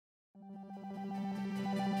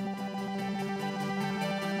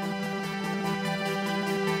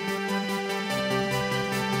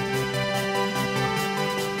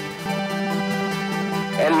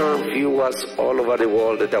viewers all over the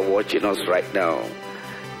world that are watching us right now.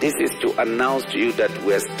 This is to announce to you that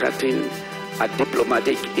we are starting a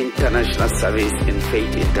diplomatic international service in Faith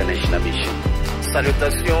International Mission.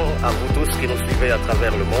 Salutations à vous tous qui nous suivez à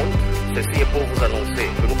travers le monde. Ceci est pour vous annoncer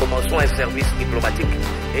que nous commençons un service diplomatique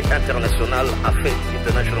et international à Faith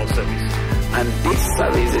International Service. And this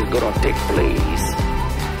service is going to take place.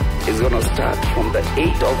 It's going to start from the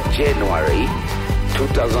 8th of January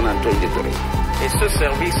 2023. Et ce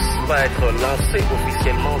service va être lancé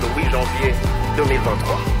officiellement le 8 janvier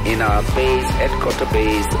 2023. In our base, headquarter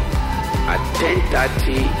base, at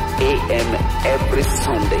 10:30 a.m. every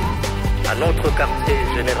Sunday. À notre quartier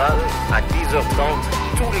général, à 10h30,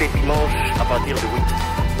 tous les dimanches à partir de 8.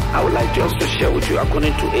 I would like just to share with you,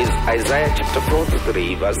 according to Isaiah chapter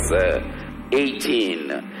 43, verse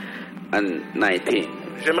 18 and 19.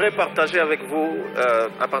 J'aimerais partager avec vous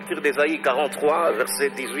à partir d'Ésaïe 43,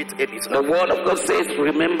 versets 18 et 19. The word of God says,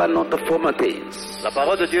 remember not the former things. La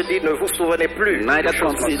parole de Dieu dit, ne vous souvenez plus. Neither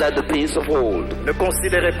consider the things of old. Ne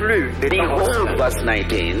considérez plus des temps anciens. Verse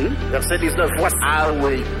 19. Verset 19. Voici. I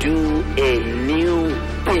will do a new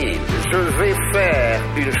thing. Je vais faire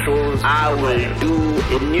une chose. I will do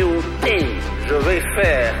a new thing. Je vais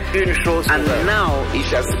faire une chose. And now it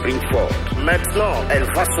shall spring forth. Maintenant, elle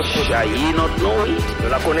va se produire. Shall ye not know it? Ne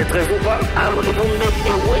la connaîtrez-vous pas? I will even make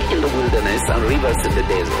a way in the wilderness and rivers in the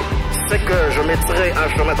desert. C'est que je mettrai un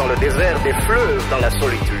chemin dans le désert, des fleuves dans la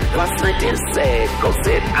solitude. Verse 19 said, God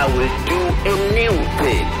said, I will do a new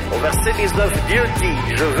thing. Au verset 19, Dieu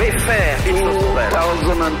dit, je vais faire une chose nouvelle.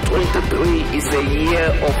 2023 is a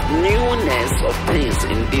year of newness of things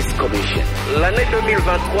in this commission. L'année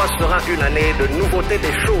 2023 sera une année de nouveauté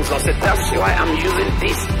des choses dans cette That's why I'm using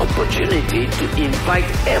this opportunity to invite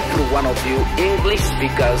every one of you English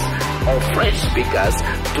speakers or French speakers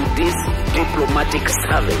to this diplomatic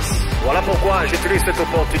service. Voilà pourquoi j'utilise cette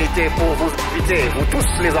opportunité pour vous inviter, vous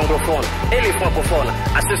tous les anglophones et les francophones,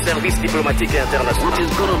 à ce service diplomatique et international. Which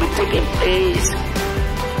is going to be taking place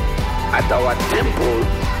at our temple,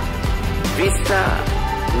 Vista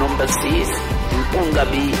number 6,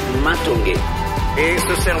 Mpongabi, Matonge. Et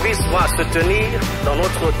ce service va se tenir dans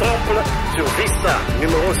notre temple sur Vista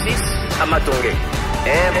numéro 6 à Matonge.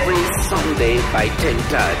 Every Sunday by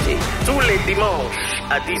 10:30. Tous les dimanches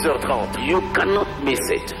à 10h30. You cannot miss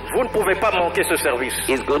it. Vous ne pouvez pas manquer ce service.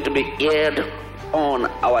 It's going to be aired on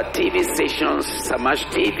our TV stations, Samash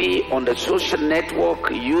TV, on the social network,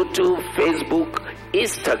 YouTube, Facebook,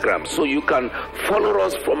 Instagram, so you can follow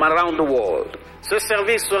us from around the world. Ce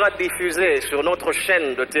service sera diffusé sur notre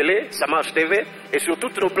chaîne de télé, Samash TV, et sur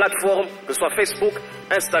toutes nos plateformes, que ce soit Facebook,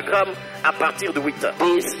 Instagram, à partir de 8 heures.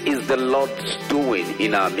 This is the Lord's doing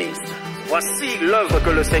in our midst. Voici l'œuvre que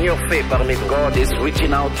le Seigneur fait parmi nous. God is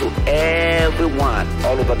reaching out to everyone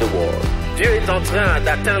all over the world. Dieu est en train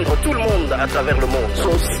d'atteindre tout le monde à travers le monde. So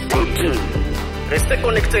stay tuned. Restez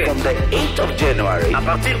connectés. From the 8th of January, à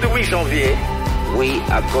partir du 8 janvier, we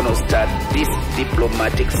are going to start this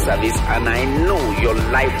diplomatic service, and I know your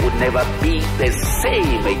life will never be the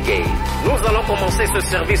same again. Nous allons commencer ce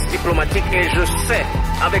service diplomatique et je sais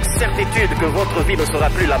avec certitude que votre vie ne sera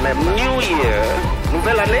plus la même. New year,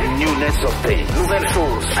 nouvelle année, newness of things. Nouvelle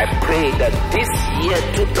chose. I pray that this year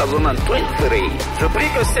 2023, je prie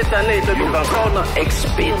que cette année 2023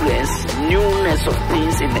 experience newness of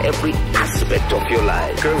things in every aspect of your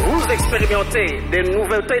life. Que vous expérimentez des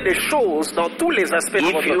nouveautés des choses dans tous les aspects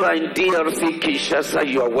de votre vie. If you are in DRC Kinshasa,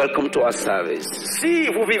 you are welcome to our service. Si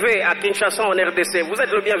vous vivez à Kinshasa en RDC, vous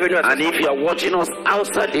êtes le bienvenu à And if you are watching us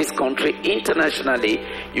outside this country internationally,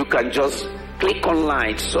 you can just click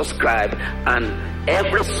online, subscribe, and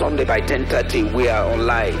every Sunday by 10:30 we are on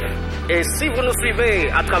live. Et si vous nous suivez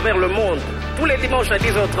à travers le monde, tous les dimanches à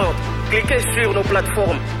 10h30, cliquez sur nos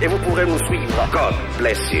plateformes et vous pourrez nous suivre. God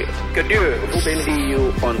bless you. Que Dieu vous bénisse. See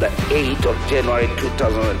you on the 8th of January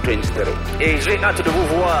 2023. Et j'ai hâte de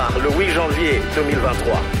vous voir le 8 janvier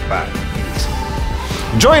 2023. Bye.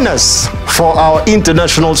 Join us for our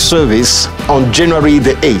international service on January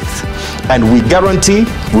the 8th, and we guarantee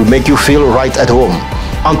we'll make you feel right at home.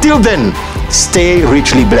 Until then, stay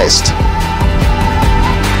richly blessed.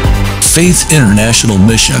 Faith International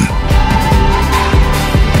Mission.